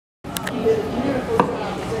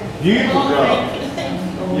Beautiful job.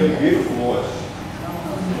 You have a beautiful voice.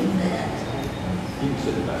 You can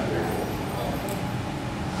sit back there.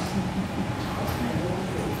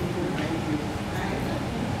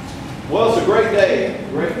 Well, it's a great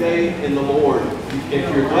day in the Lord.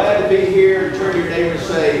 If you're glad to be here, turn to your neighbor and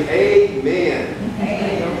say, Amen.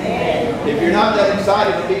 Amen. If you're not that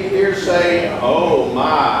excited to be here, say, oh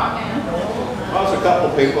my. Well, there's a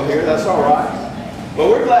couple people here, that's all right. But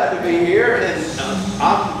we're glad to be here, and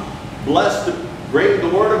I'm blessed to bring the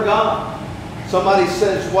Word of God. Somebody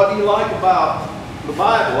says, what do you like about the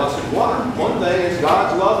Bible? I said, one thing is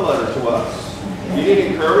God's love letter to us. If you need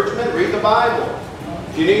encouragement, read the Bible.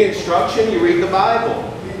 If you need instruction, you read the Bible.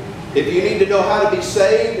 If you need to know how to be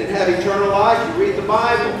saved and have eternal life, you read the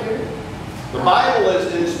Bible. The Bible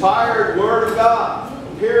is the inspired Word of God,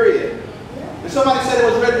 period. And somebody said it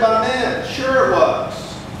was written by men. Sure it was.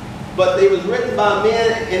 But it was written by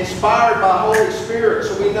men inspired by Holy Spirit.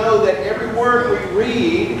 So we know that every word we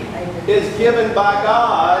read is given by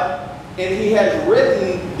God, and He has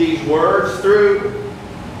written these words through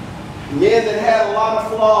men that had a lot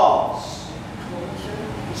of flaws.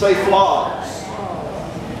 Say flaws.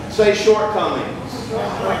 Say shortcomings.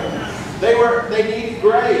 They needed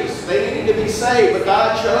grace. They needed to be saved. But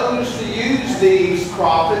God chose to use these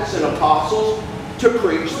prophets and apostles to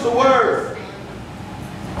preach the Word.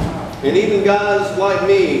 And even guys like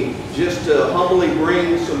me, just to humbly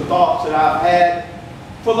bring some thoughts that I've had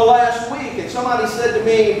for the last week. And somebody said to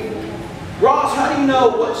me, Ross, how do you know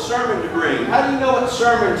what sermon to bring? How do you know what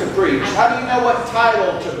sermon to preach? How do you know what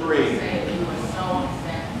title to bring?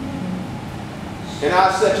 And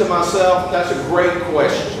I said to myself, that's a great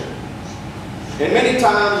question. And many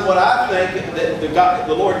times what I think that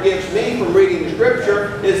the Lord gives me from reading the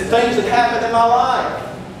Scripture is things that happen in my life.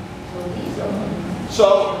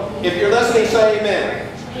 So, if you're listening, say amen.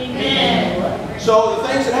 Amen. So the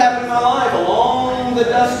things that happen in my life, along the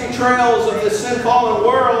dusty trails of this sin-fallen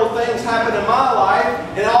world, things happen in my life,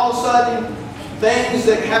 and all of a sudden, things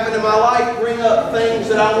that happen in my life bring up things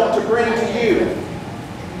that I want to bring to you.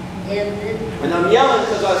 And I'm yelling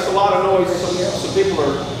because there's a lot of noise. Some people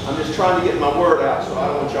are, I'm just trying to get my word out, so I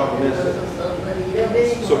don't want y'all to miss it.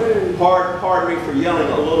 So pardon me for yelling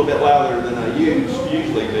a little bit louder than I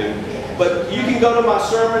usually do. But you can go to my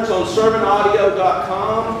sermons on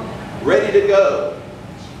sermonaudio.com, ready to go.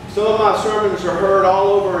 Some of my sermons are heard all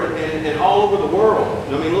over and all over the world.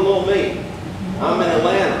 I mean, little old me. I'm in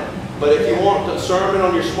Atlanta. But if you want a sermon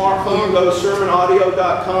on your smartphone, go to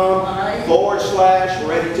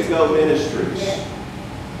sermonaudio.com/ready to go ministries.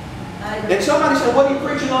 And somebody said, what are you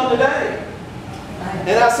preaching on today?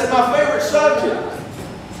 And I said, my favorite subject.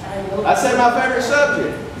 I said, my favorite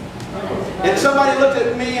subject. And somebody looked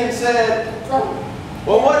at me and said, well,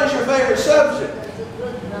 what is your favorite subject?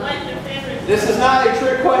 This is not a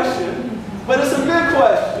trick question, but it's a good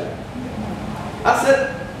question. I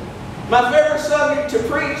said, my favorite subject to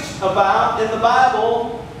preach about in the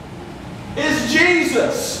Bible is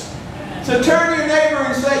Jesus. So turn to your neighbor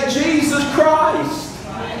and say, Jesus Christ.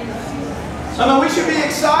 I mean, we should be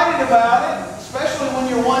excited about it, especially when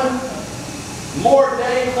you're one more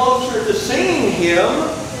day closer to seeing Him.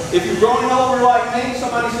 If you're growing older like me,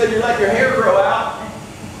 somebody said you let your hair grow out.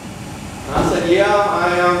 And I said, yeah, I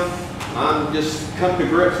am. I'm just come to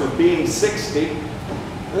grips with being 60.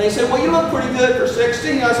 And they said, well, you look pretty good for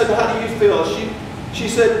 60. And I said, well, how do you feel? She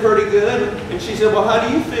said, pretty good. And she said, well, how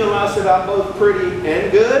do you feel? And I said, I'm both pretty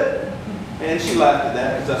and good. And she laughed at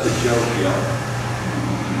that because that's a joke, y'all.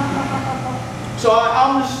 So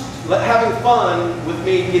I'm just having fun with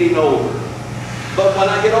me getting older. But when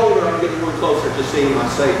I get older, I'm getting more closer to seeing my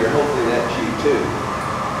Savior. Hopefully that's you too.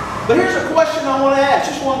 But here's a question I want to ask.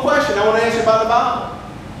 Just one question I want to answer about the Bible.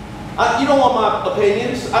 You don't want my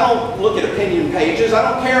opinions. I don't look at opinion pages. I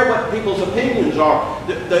don't care what people's opinions are.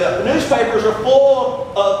 The newspapers are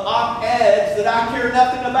full of op-eds that I care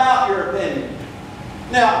nothing about your opinion.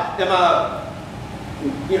 Now, am I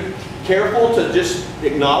careful to just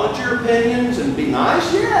acknowledge your opinions and be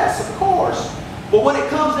nice? Yes, of course. But when it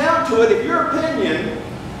comes down to it, if your opinion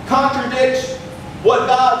contradicts what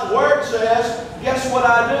God's Word says, guess what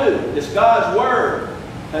I do? It's God's Word.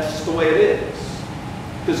 That's just the way it is.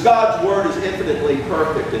 Because God's Word is infinitely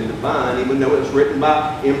perfect and divine, even though it's written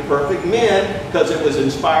by imperfect men, because it was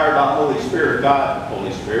inspired by the Holy Spirit. God the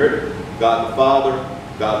Holy Spirit, God the Father,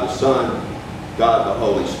 God the Son, God the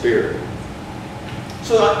Holy Spirit.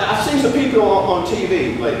 So I've seen some people on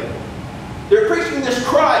TV lately. They're preaching this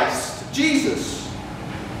Christ, Jesus.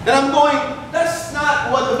 And I'm going, that's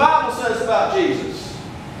not what the Bible says about Jesus.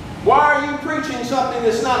 Why are you preaching something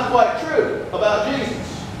that's not quite true about Jesus?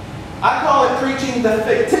 I call it preaching the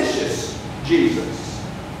fictitious Jesus?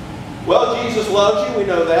 Well, Jesus loves you. We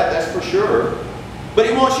know that. That's for sure. But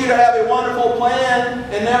He wants you to have a wonderful plan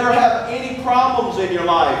and never have any problems in your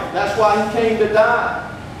life. That's why He came to die.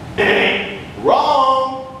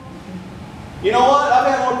 Wrong. You know what? I've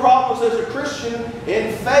had more problems as a Christian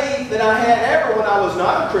in faith than I had ever when I was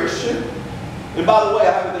not a Christian. And by the way,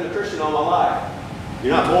 I haven't been a Christian all my life.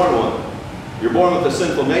 You're not born one. You're born with a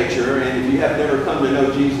sinful nature, and if you have never come to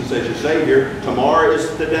know Jesus as your Savior, tomorrow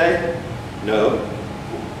is the day? No.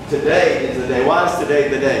 Today is the day. Why is today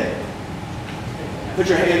the day? Put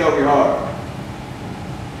your hand over your heart.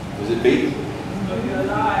 Is it beating?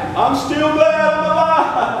 I'm still glad I'm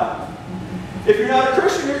alive. If you're not a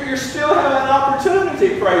Christian, you're still having an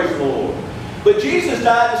opportunity, praise the Lord. But Jesus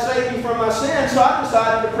died to save me from my sins, so I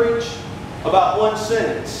decided to preach about one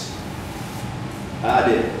sentence. I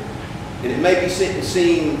did. And it may be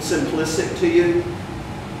seem simplistic to you,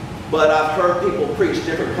 but I've heard people preach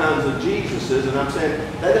different kinds of Jesuses, and I'm saying,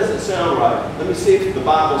 that doesn't sound right. Let me see if the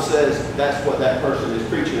Bible says that's what that person is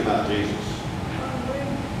preaching about Jesus.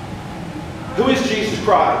 Who is Jesus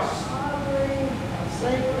Christ?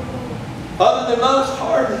 Other than most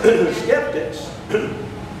hardened skeptics,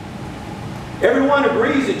 everyone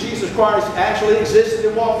agrees that Jesus Christ actually existed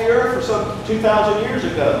and walked the earth for some 2,000 years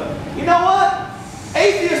ago. You know what?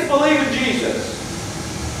 Atheists believe in Jesus.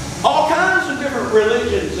 All kinds of different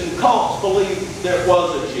religions and cults believe there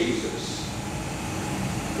was a Jesus.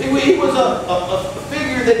 He was a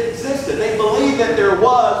figure that existed. They believe that there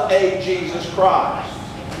was a Jesus Christ.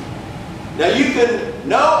 Now you can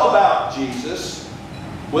know about Jesus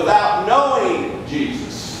without knowing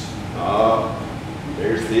Jesus.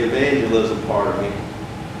 There's the evangelism part of me.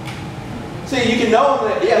 See, you can know him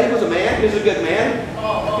that, yeah, he was a man. He was a good man.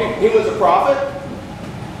 He was a prophet,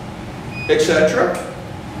 etc.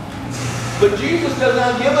 But Jesus does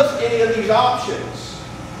not give us any of these options.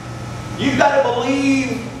 You've got to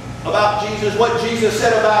believe about Jesus, what Jesus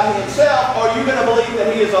said about Himself, or you're going to believe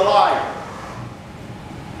that He is a liar.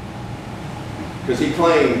 Because He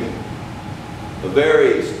claimed a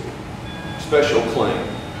very special claim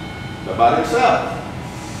about Himself.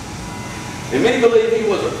 And many believe He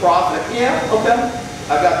was a prophet. Yeah, okay.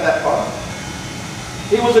 I got that part.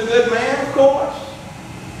 He was a good man, of course.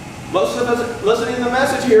 Most of us listening to the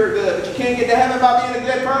message here are good, but you can't get to heaven by being a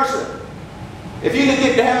good person. If you can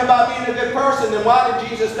get to heaven by being a good person, then why did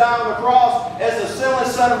Jesus die on the cross as the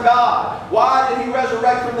sinless Son of God? Why did He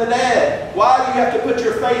resurrect from the dead? Why do you have to put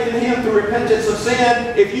your faith in Him through repentance of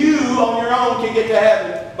sin if you on your own can get to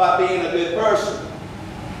heaven by being a good person?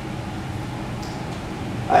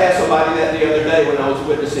 I asked somebody that the other day when I was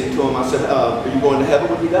witnessing to him. I said, are you going to heaven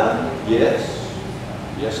when you die? Yes.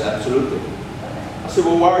 Yes, absolutely. I said,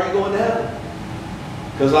 well, why are you going to heaven?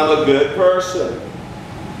 Because I'm a good person.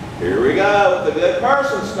 Here we go with the good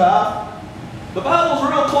person stuff. The Bible's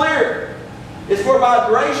real clear. It's for by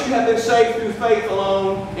grace you have been saved through faith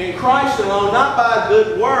alone, in Christ alone, not by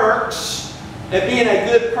good works and being a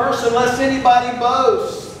good person, lest anybody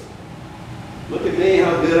boast. Look at me,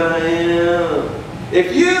 how good I am.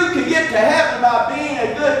 If you can get to heaven by being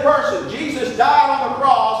a good person, Jesus died on the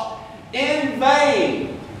cross in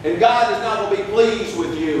vain. And God is not going to be pleased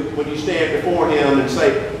with you when you stand before Him and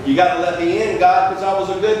say, you got to let me in, God, because I was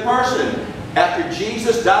a good person. After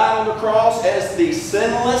Jesus died on the cross as the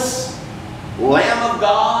sinless Lamb of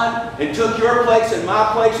God and took your place and my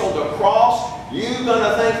place on the cross, you're going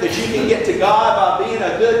to think that you can get to God by being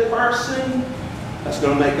a good person? That's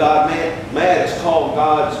going to make God mad. It's called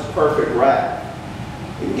God's perfect wrath.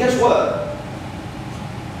 And guess what?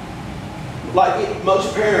 Like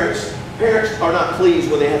most parents are not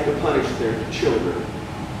pleased when they have to punish their children.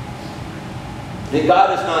 And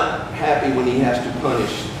God is not happy when He has to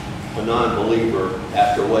punish a non-believer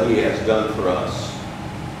after what He has done for us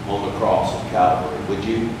on the cross of Calvary. Would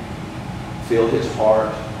you feel His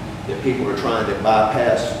heart that people are trying to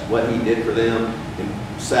bypass what He did for them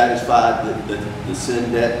and satisfy the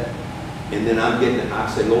sin debt? And then I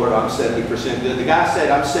say, Lord, I'm 70% good. The guy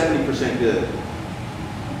said, I'm 70% good.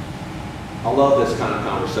 I love this kind of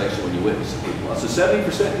conversation when you witness to people. I said,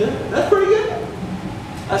 70% good? That's pretty good.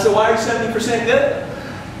 I said, why are you 70% good?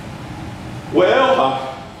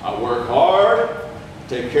 Well, I work hard,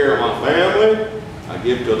 take care of my family, I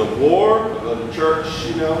give to the poor, I go to church,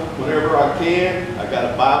 whenever I can. I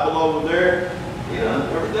got a Bible over there.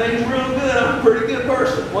 Everything's real good. I'm a pretty good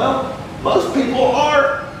person. Well, most people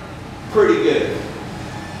are pretty good.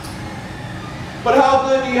 But how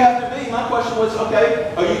good do you have to be? My question was,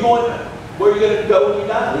 okay, where are you going to go when you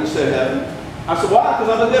die? And he said, heaven. I said, why? Because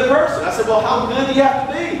I'm a good person. I said, well, how good do you have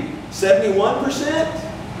to be? 71%?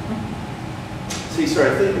 So he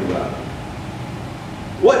started thinking about it.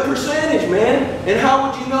 What percentage, man? And how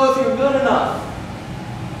would you know if you're good enough?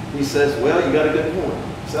 He says, well, you got a good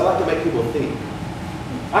point. So I like to make people think.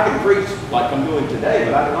 I can preach like I'm doing today,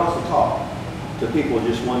 but I can also talk to people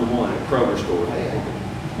just one-to-one at Kroger store. Hey,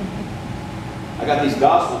 I got these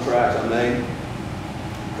gospel tracts I made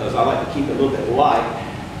because I like to keep it a little bit light.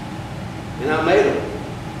 And I made them.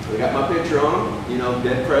 We got my picture on them. You know,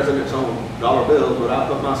 dead presidents on dollar bills, but I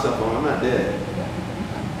put myself on. I'm not dead.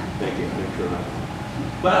 Thank you. Make sure not.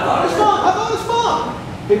 But I thought it was fun. I thought it was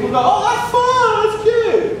fun. People go, oh, that's fun. That's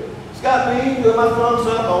cute. It's got me with my thumbs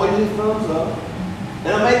up. Always use thumbs up.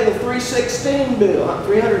 And I made it a $316 bill.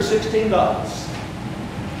 $316.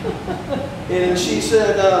 And she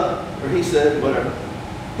said, or he said, whatever.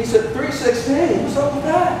 He said, $316. What's up with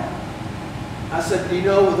that? I said, do you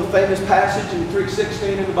know the famous passage in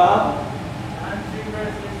 3:16 in the Bible?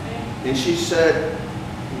 And she said,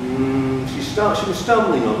 she was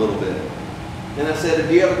stumbling a little bit. And I said,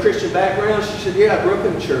 do you have a Christian background? She said, yeah, I grew up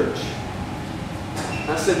in church.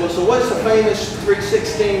 I said, well, so what's the famous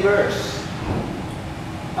 3:16 verse?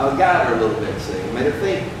 I got her a little bit, see. I made her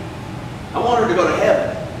think. I want her to go to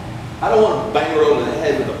heaven. I don't want to bang her over the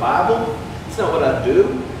head with the Bible. That's not what I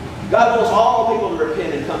do. God wants all people to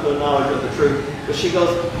repent and come to a knowledge of the truth. But she goes,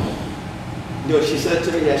 you know what she said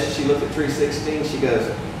to me as she looked at 3:16? She goes,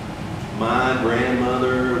 my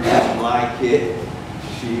grandmother didn't like it.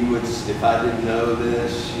 She would, if I didn't know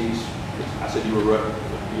this, I said, you were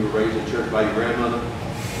raised in church by your grandmother?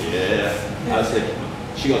 Yeah. I said,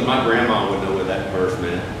 she goes, my grandma would know what that verse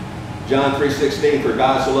meant. John 3:16, for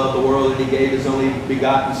God so loved the world that he gave his only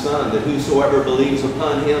begotten Son, that whosoever believes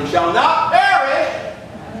upon him shall not perish,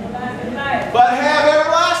 but have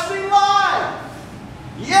everlasting life.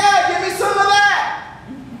 Yeah, give me some of that.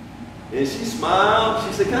 And she smiled.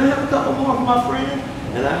 She said, can I have a couple more for my friend?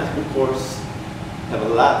 And I, of course, have a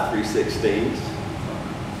lot of 3:16s.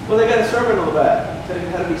 Well, they got a sermon on the back, tell you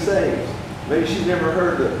how to be saved. Maybe she's never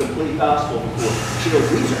heard the complete gospel before. She goes,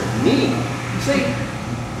 these are neat. See,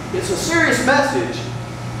 it's a serious message,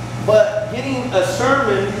 but getting a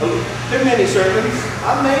sermon, there are many sermons.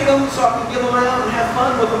 I made them so I can give them out and have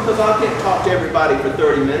fun with them because I can't talk to everybody for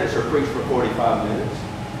 30 minutes or preach for 45 minutes.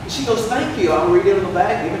 And she goes, thank you. I'll read it on the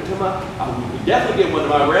back, give it to I'll definitely give one to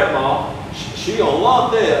my grandma. She gonna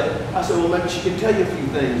love this. I said, well, maybe she can tell you a few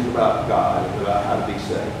things about God and about how to be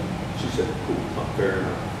saved. She said, cool, fair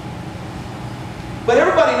enough. But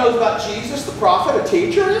everybody knows about Jesus, the prophet, a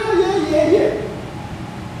teacher. Yeah.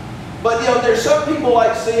 But, you know, there's some people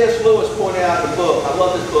like C.S. Lewis pointed out in the book. I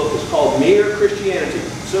love this book. It's called Mere Christianity.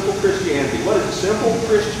 Simple Christianity. What is it? Simple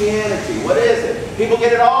Christianity. What is it? People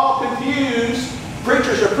get it all confused.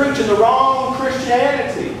 Preachers are preaching the wrong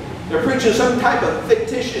Christianity. They're preaching some type of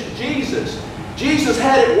fictitious Jesus. Jesus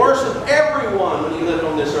had it worse than everyone when he lived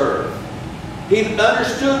on this earth. He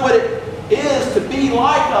understood what it is to be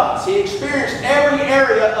like us. He experienced every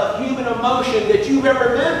area of human emotion that you've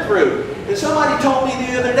ever been through. And somebody told me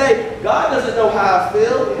the other day, God doesn't know how I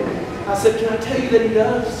feel. I said, can I tell you that he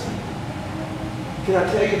does? Can I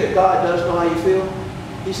tell you that God does know how you feel?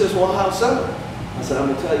 He says, well, how so? I said, I'm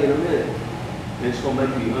going to tell you in a minute. And it's going to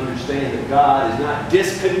make you understand that God is not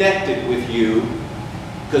disconnected with you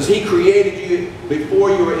because he created you before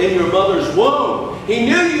you were in your mother's womb. He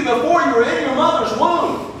knew you before you were in your mother's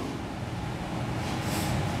womb.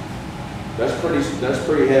 That's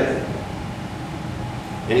pretty heavy.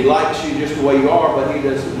 And he likes you just the way you are, but he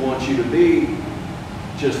doesn't want you to be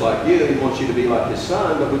just like you. He wants you to be like his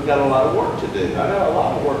Son, but we've got a lot of work to do. I got a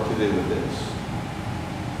lot of work to do with this.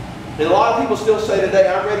 And a lot of people still say today,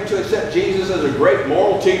 I'm ready to accept Jesus as a great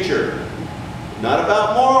moral teacher. Not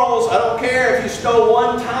about morals. I don't care if you stole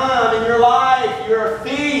one time in your life. You're a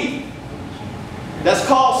thief. That's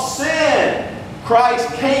called sin.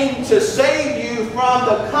 Christ came to save you from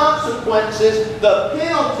the consequences, the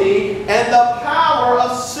penalty, and the power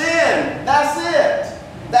of sin. That's it.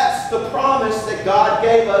 That's the promise that God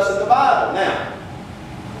gave us in the Bible. Now,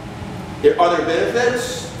 are there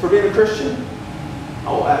benefits for being a Christian?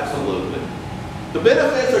 Oh, absolutely. The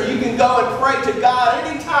benefits are you can go and pray to God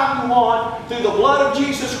anytime you want through the blood of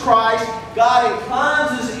Jesus Christ. God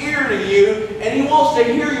inclines his ear to you and he wants to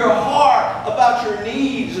hear your heart about your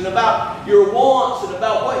needs and about your wants and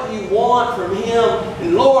about what you want from him.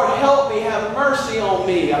 And Lord, help me, have mercy on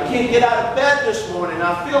me. I can't get out of bed this morning.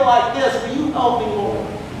 I feel like this. Will you help me, Lord?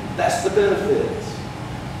 That's the benefits.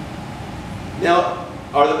 Now,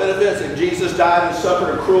 are the benefits that Jesus died and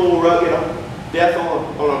suffered a cruel, rugged death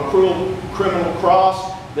on a cruel criminal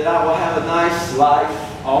cross, that I will have a nice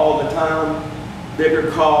life all the time, bigger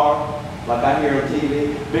car, like I hear on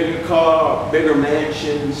TV, bigger car, bigger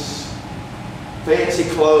mansions? fancy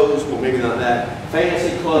clothes. Well, maybe not that.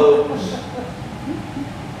 Fancy clothes.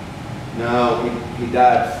 No, he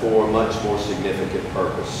died for a much more significant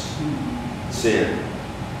purpose. Sin.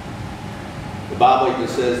 The Bible even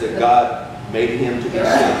says that God made him to be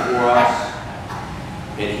sin for us,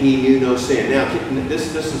 and he knew no sin. Now,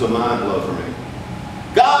 this is a mind blow for me.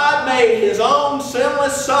 God made his own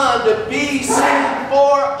sinless Son to be sin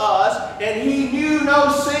for us, and he knew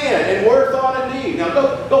no sin in word, thought, and deed. Now,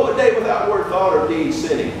 go a day without word, thought, or deed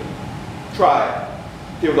sinning. Try it.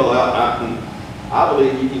 People go, I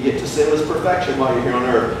believe you can get to sinless perfection while you're here on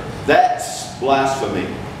earth. That's blasphemy.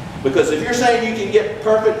 Because if you're saying you can get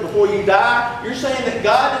perfect before you die, you're saying that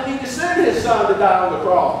God didn't need to send his Son to die on the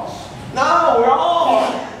cross. No, we're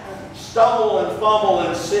all stumble and fumble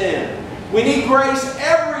and sin. We need grace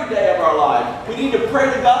every day of our life. We need to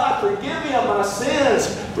pray to God, forgive me of my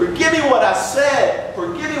sins. Forgive me what I said.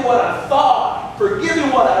 Forgive me what I thought. Forgive me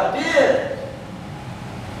what I did.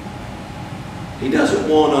 He doesn't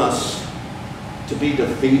want us to be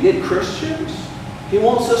defeated Christians. He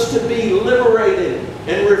wants us to be liberated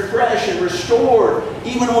and refreshed and restored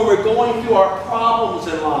even when we're going through our problems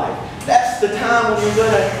in life. That's the time when you're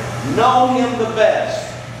going to know him the best.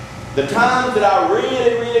 The times that I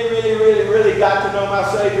really got to know my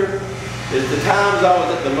Savior is the times I was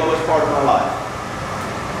at the lowest part of my life.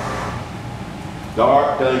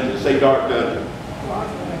 Dark dungeon. Say dark dungeon.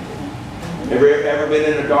 Ever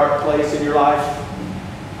been in a dark place in your life?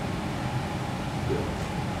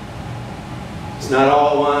 It's not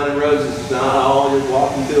all wine and roses. It's not all just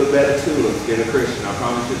walking through a bed of tulips being a Christian. I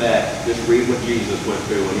promise you that. Just read what Jesus went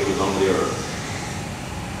through when he was on the earth.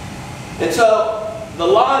 And so, the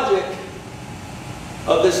logic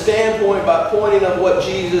of the standpoint by pointing of what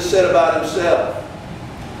Jesus said about himself.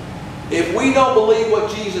 If we don't believe what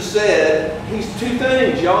Jesus said, he's two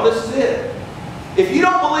things, y'all. This is it. If you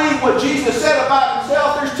don't believe what Jesus said about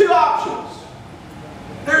himself, there's two options.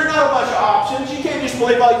 There's not a bunch of options. You can't just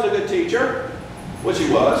believe, oh, he's a good teacher, which he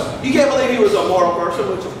was. You can't believe he was a moral person,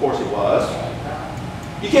 which of course he was.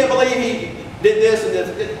 You can't believe he did this and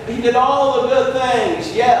this. He did all the good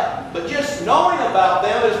things, yeah. But just knowing about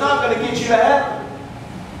them is not going to get you to heaven.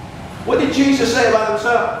 What did Jesus say about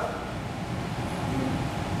himself?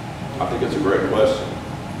 I think it's a great question.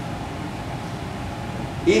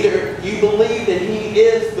 Either you believe that he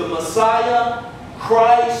is the Messiah,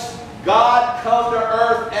 Christ, God come to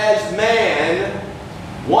earth as man,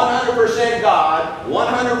 100% God,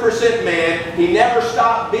 100% man. He never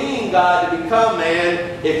stopped being God to become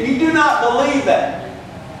man. If you do not believe that,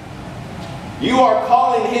 you are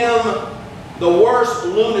calling him the worst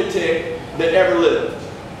lunatic that ever lived.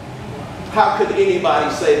 How could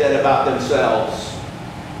anybody say that about themselves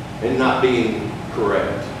and not being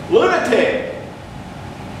correct? Lunatic.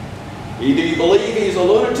 Either you believe he's a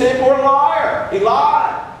lunatic or a liar. He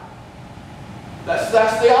lied. That's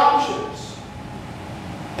the options.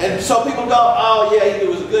 And so people go, oh yeah, he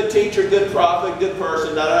was a good teacher, good prophet, good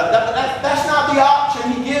person. That's not the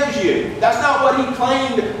option he gives you. That's not what he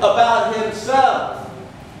claimed about himself.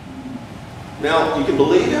 Now, you can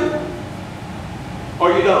believe him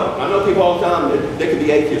or you don't. I know people all the time, they could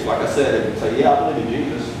be atheists, like I said, and say, yeah, I believe in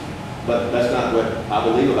Jesus, but that's not what I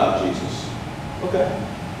believe about Jesus. Okay.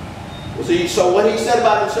 Well, see, so what he said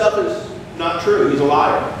about himself is not true. He's a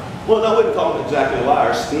liar. Well, no, I wouldn't call him exactly a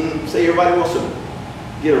liar. See, everybody wants to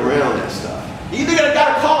get around that stuff. You either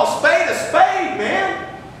got to call a spade,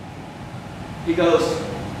 man. He goes,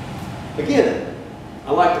 again,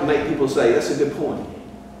 I like to make people say, that's a good point.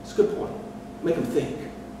 It's a good point. Make them think.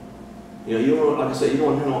 You know, you don't, like I said, you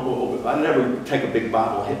don't, I never take a big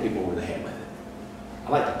Bible and hit people over the head with it.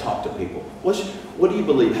 I like to talk to people. What do you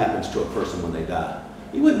believe happens to a person when they die?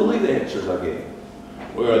 You wouldn't believe the answers I gave.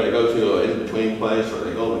 Where they go to an in-between place, or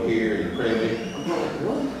they go over here and pray me. I'm like,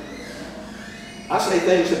 really? I say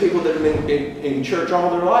things to people that have been in church all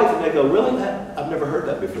their life, and they go, really? I've never heard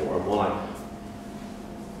that before. I'm like,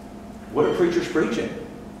 what are preachers preaching?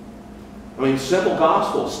 I mean, simple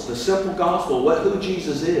gospels, the simple gospel, who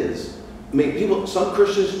Jesus is. I mean, some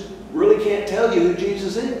Christians really can't tell you who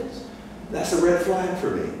Jesus is. That's a red flag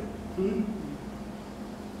for me.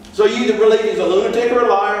 So you either believe he's a lunatic or a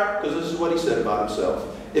liar, because this is what he said about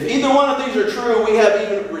himself. If either one of these are true, we have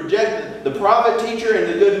even rejected the prophet, teacher,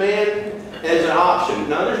 and the good man as an option.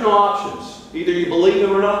 Now, there's no options. Either you believe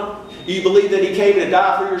him or not. You believe that he came to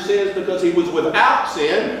die for your sins because he was without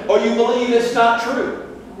sin, or you believe it's not true.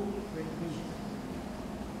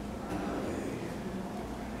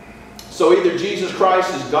 So either Jesus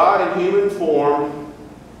Christ is God in human form,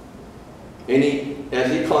 and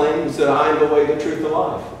as he claims that I am the way, the truth, and the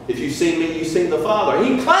life. If you've seen me, you've seen the Father.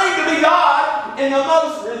 He claimed to be God in the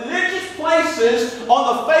most religious place places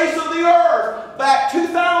on the face of the earth, back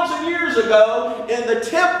 2,000 years ago, in the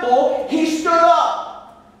temple, he stood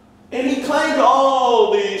up. And he claimed to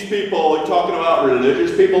all these people, talking about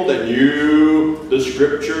religious people that knew the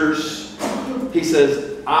scriptures. He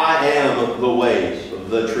says, I am the way,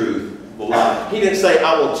 the truth, the life. He didn't say,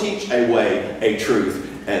 I will teach a way, a truth,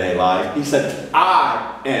 and a life. He said,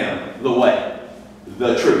 I am the way,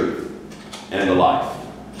 the truth, and the life.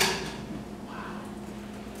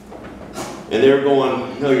 And they're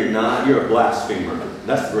going, no, you're not. You're a blasphemer.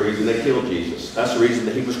 That's the reason they killed Jesus. That's the reason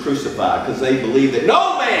that he was crucified. Because they believe that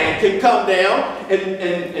no man can come down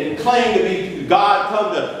and claim to be God,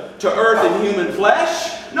 come to earth in human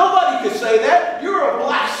flesh. Nobody could say that. You're a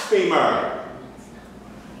blasphemer.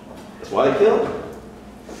 That's why they killed him.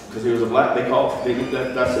 Because he was a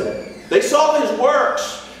that's it. They saw his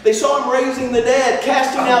works. They saw him raising the dead,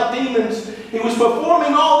 casting out demons. He was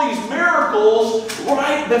performing all these miracles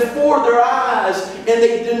right before their eyes. And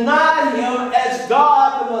they denied him as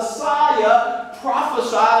God, the Messiah,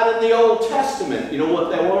 prophesied in the Old Testament. You know what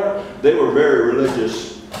they were? They were very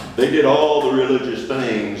religious. They did all the religious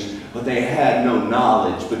things, but they had no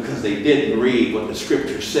knowledge because they didn't read what the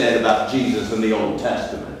Scripture said about Jesus in the Old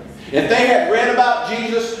Testament. If they had read about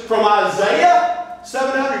Jesus from Isaiah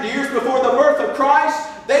 700 years before the birth of Christ,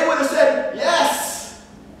 they would have said, yes,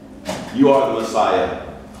 you are the Messiah.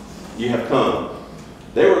 You have come.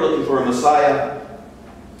 They were looking for a Messiah,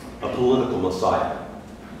 a political Messiah,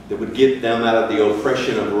 that would get them out of the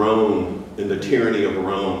oppression of Rome and the tyranny of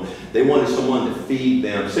Rome. They wanted someone to feed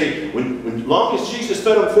them. See, when long as Jesus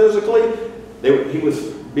fed them physically, he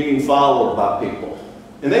was being followed by people.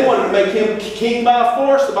 And they wanted to make him king by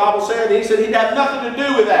force, the Bible said. And he said he'd have nothing to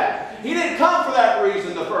do with that. He didn't come for that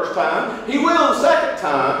reason the first time. He will the second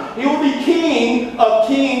time. He will be King of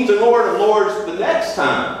kings and Lord of lords the next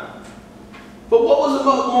time. But what was the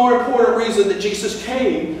more important reason that Jesus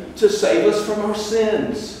came? To save us from our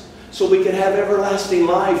sins. So we could have everlasting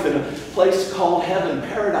life in a place called heaven,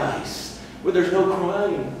 paradise, where there's no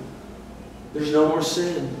crime. There's no more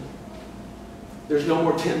sin. There's no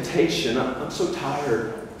more temptation. I'm so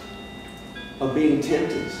tired of being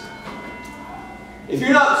tempted. If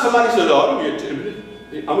you're not, somebody said, oh, I don't get tempted.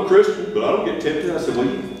 I'm a Christian, but I don't get tempted. I said, well,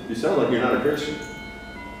 you sound like you're not a Christian.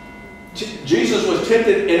 Jesus was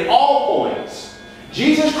tempted in all points.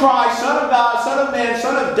 Jesus Christ, Son of God, Son of Man,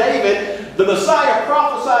 Son of David, the Messiah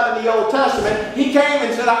prophesied in the Old Testament. He came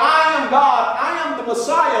and said, I am God. I am the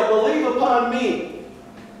Messiah. Believe upon me.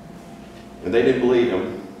 And they didn't believe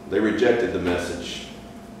him. They rejected the message.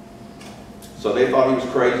 So they thought he was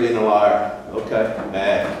crazy and a liar. Okay,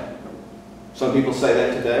 bad. Some people say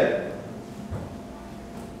that today.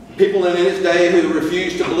 People in his day who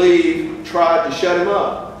refused to believe tried to shut him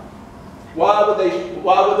up. Why would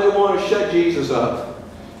they want to shut Jesus up?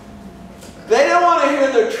 They don't want to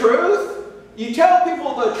hear the truth. You tell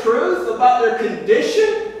people the truth about their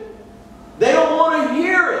condition, they don't want to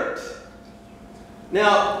hear it.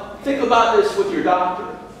 Now, think about this with your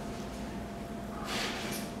doctor.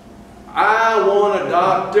 I want a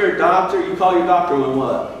doctor. Doctor, you call your doctor when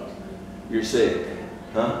what? You're sick.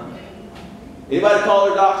 Huh? Anybody call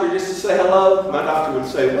their doctor just to say hello? My doctor would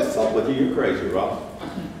say, what's up with you? You're crazy, Rob.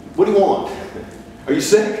 What do you want? Are you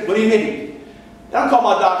sick? What do you need? I don't call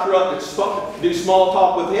my doctor up to do small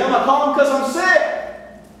talk with him. I call him because I'm sick.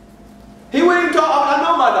 He wouldn't even talk. I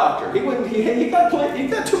know my doctor. He wouldn't. He got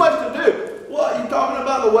too much to do. What? You talking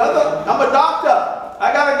about the weather? I'm a doctor.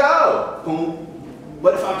 I gotta go.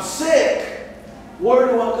 But if I'm sick, where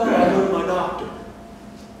do I go? I go to my doctor.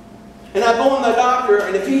 And I go to the doctor,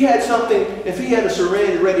 and if he had something, if he had a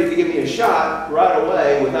syringe ready to give me a shot right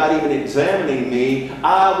away without even examining me,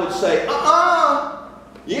 I would say,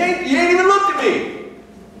 you ain't even looked at me.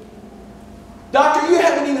 Doctor, you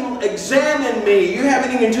haven't even examined me. You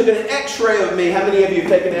haven't even taken an x-ray of me. How many of you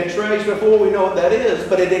have taken x-rays before? We know what that is.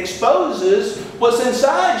 But it exposes what's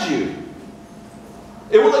inside you.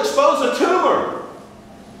 It will expose a tumor.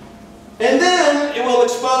 And then it will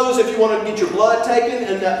expose if you want to get your blood taken,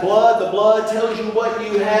 and the blood tells you what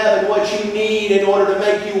you have and what you need in order to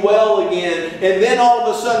make you well again. And then all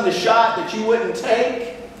of a sudden the shot that you wouldn't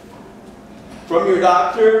take from your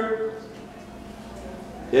doctor,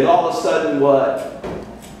 it all of a sudden what?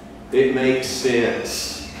 It makes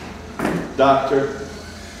sense. Doctor,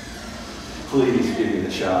 please give me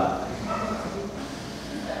the shot.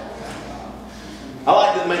 I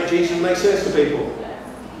like to make Jesus make sense to people.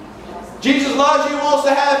 Jesus loves you, wants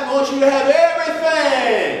you to have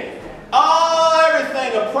everything.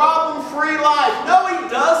 Everything. A problem-free life. No, he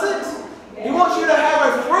doesn't. He wants you to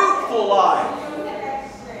have a fruitful life.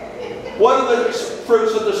 What are the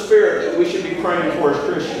fruits of the Spirit that we should be praying for as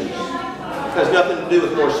Christians? Has nothing to do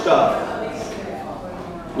with more stuff.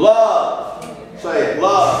 Love. Say it.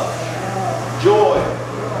 Love. Joy.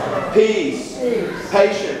 Peace.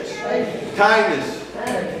 Patience. Kindness.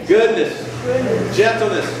 Goodness.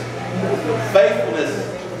 Gentleness. Faithfulness.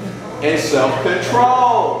 And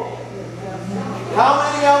self-control. How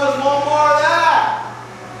many of us want more of that?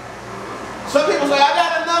 Some people say, I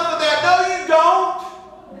got enough of that. No, you don't.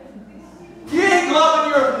 You ain't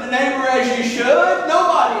loving your neighbor as you should.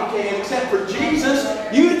 Nobody can except for Jesus.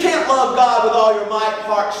 You can't love God with all your might,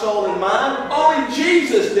 heart, soul, and mind. Only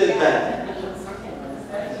Jesus did that.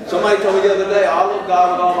 Somebody told me the other day, I love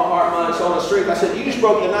God with all my heart, mind, soul, and strength. I said, you just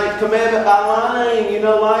broke the 9th commandment by lying. You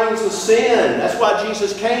know, lying is a sin. That's why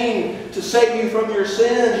Jesus came, to save you from your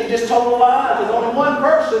sins. You just told a lie. There's only one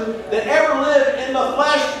person that ever lived in the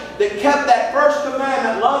flesh that kept that first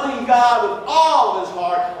commandment, loving God with all of his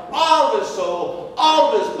heart, all of his soul,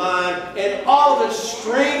 all of his mind, and all of his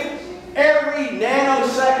strength. Every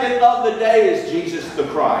nanosecond of the day is Jesus the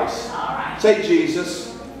Christ. Say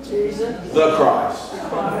Jesus. The Christ.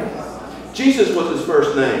 Jesus was his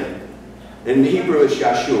first name. In Hebrew it's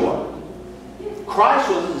Yeshua. Christ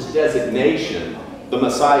was his designation, the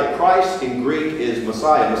Messiah. Christ in Greek is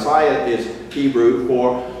Messiah. Messiah is Hebrew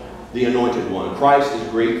for the anointed one. Christ is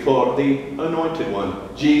Greek for the anointed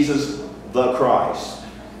one. Jesus the Christ.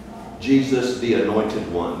 Jesus the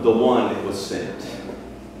anointed one. The one that was sent.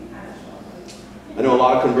 I know a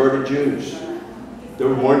lot of converted Jews. They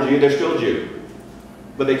were born Jew, they're still Jew.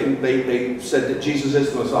 But they said that Jesus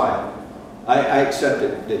is the Messiah. I accept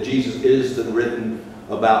it, that Jesus is the written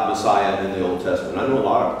about Messiah in the Old Testament. I know a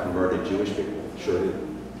lot of converted Jewish people. Sure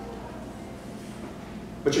do.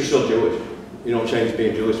 But you're still Jewish. You don't change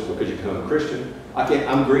being Jewish because you become a Christian.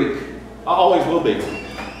 I'm Greek. I always will be.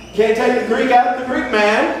 Can't take the Greek out of the Greek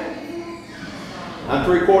man. I'm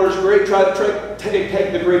 3/4 Greek. Try to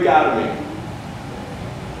take the Greek out of me.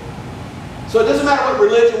 So it doesn't matter what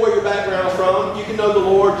religion, where your background's from. You can know the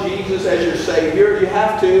Lord Jesus as your Savior. You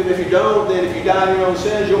have to. If you don't, then if you die in your own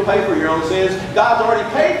sins, you'll pay for your own sins. God's already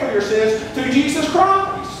paid for your sins through Jesus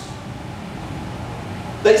Christ.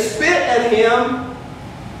 They spit at him.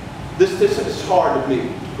 This is hard to me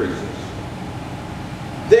to preach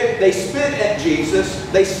this. They spit at Jesus.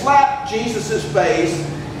 They slapped Jesus' face.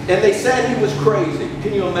 And they said he was crazy.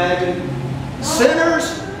 Can you imagine?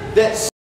 Sinners that